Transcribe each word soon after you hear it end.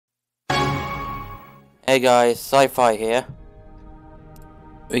Hey guys, Sci-Fi here.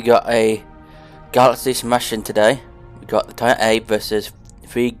 We got a Galaxy smashing today. We got the Titan A versus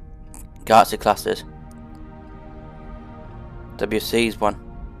 3 Galaxy classes. WC's one.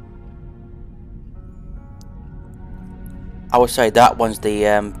 I would say that one's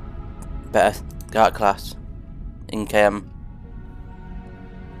the better Galaxy class in KM.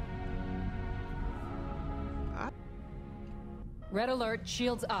 Red alert,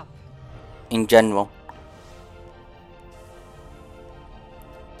 shields up. In general.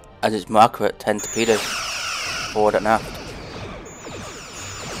 As its marker at 10 torpedoes forward and aft.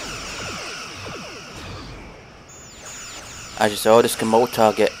 As you saw, this can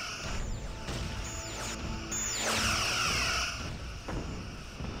multi-target.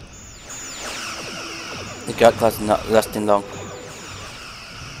 The Galaxy class is not lasting long.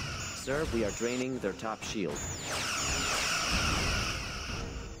 Sir, we are draining their top shield.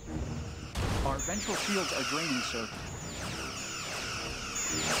 Our ventral shields are draining, sir.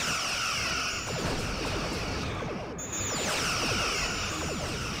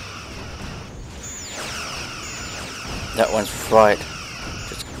 That one's fried.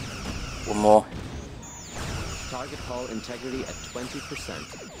 Just one more. Target hull integrity at 20%.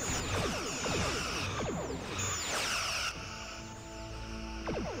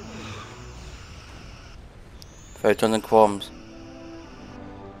 Photons and qualms.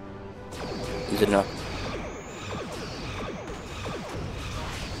 Is enough.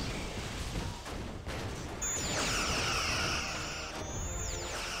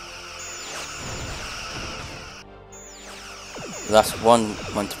 Last one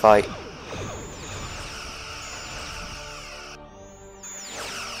to fight.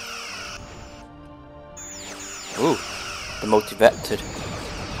 Ooh, the multi-vectored.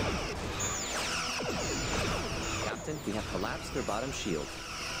 Captain, we have collapsed their bottom shield.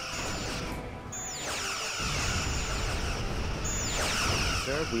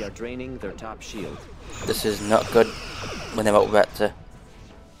 Sir, we are draining their top shield. This is not good when they're multi-vector.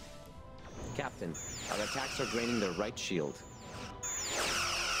 Captain, our attacks are draining their right shield.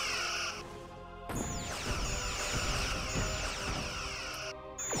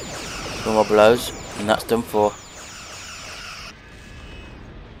 Two more blows, and that's done for.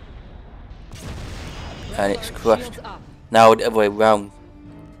 And it's crushed. Now the other way round.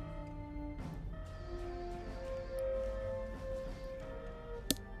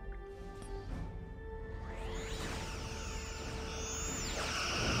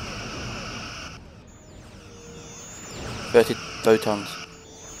 Photons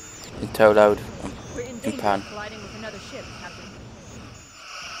in tow load in pan. Colliding with another ship, Captain.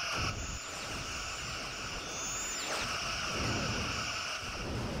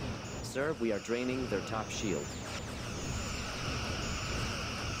 Sir, we are draining their top shield.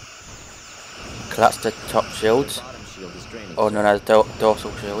 Collapse the top shields. Their bottom shield is draining. Or known as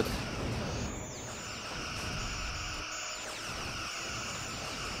dorsal shield.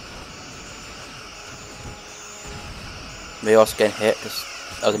 They also getting hit because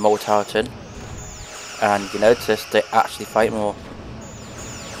of the multi-targeting, and you notice they actually fight more.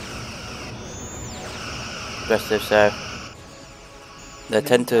 Aggressive, so they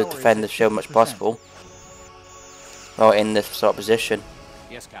tend to defend the shield much possible while in this sort of position.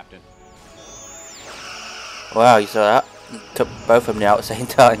 Yes, Captain. Wow, you saw that? Took both of them out at the same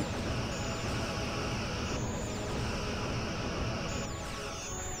time.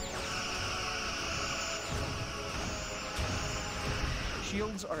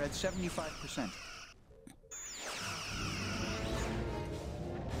 Shields are at 75%.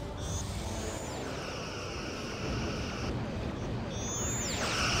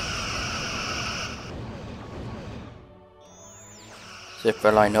 So if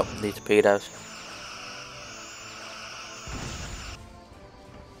they line up these torpedoes.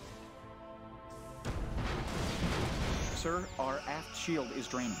 Sir, our aft shield is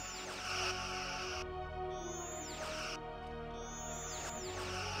draining.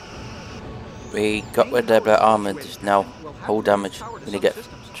 We got rid of their armor, just now hull damage. Gonna get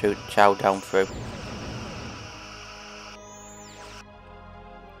chow down through.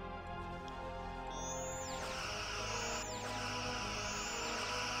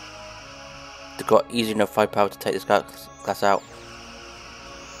 They've got easy enough firepower to take this class out.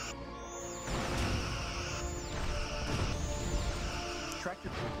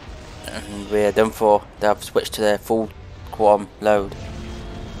 And we're done for. They have switched to their full quantum load.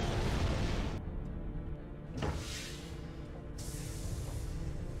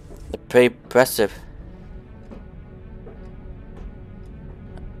 They're pretty impressive.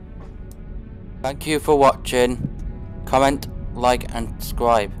 Thank you for watching. Comment, like and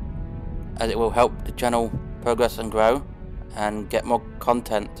subscribe. as it will help the channel progress and grow and get more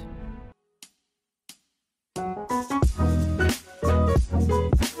content.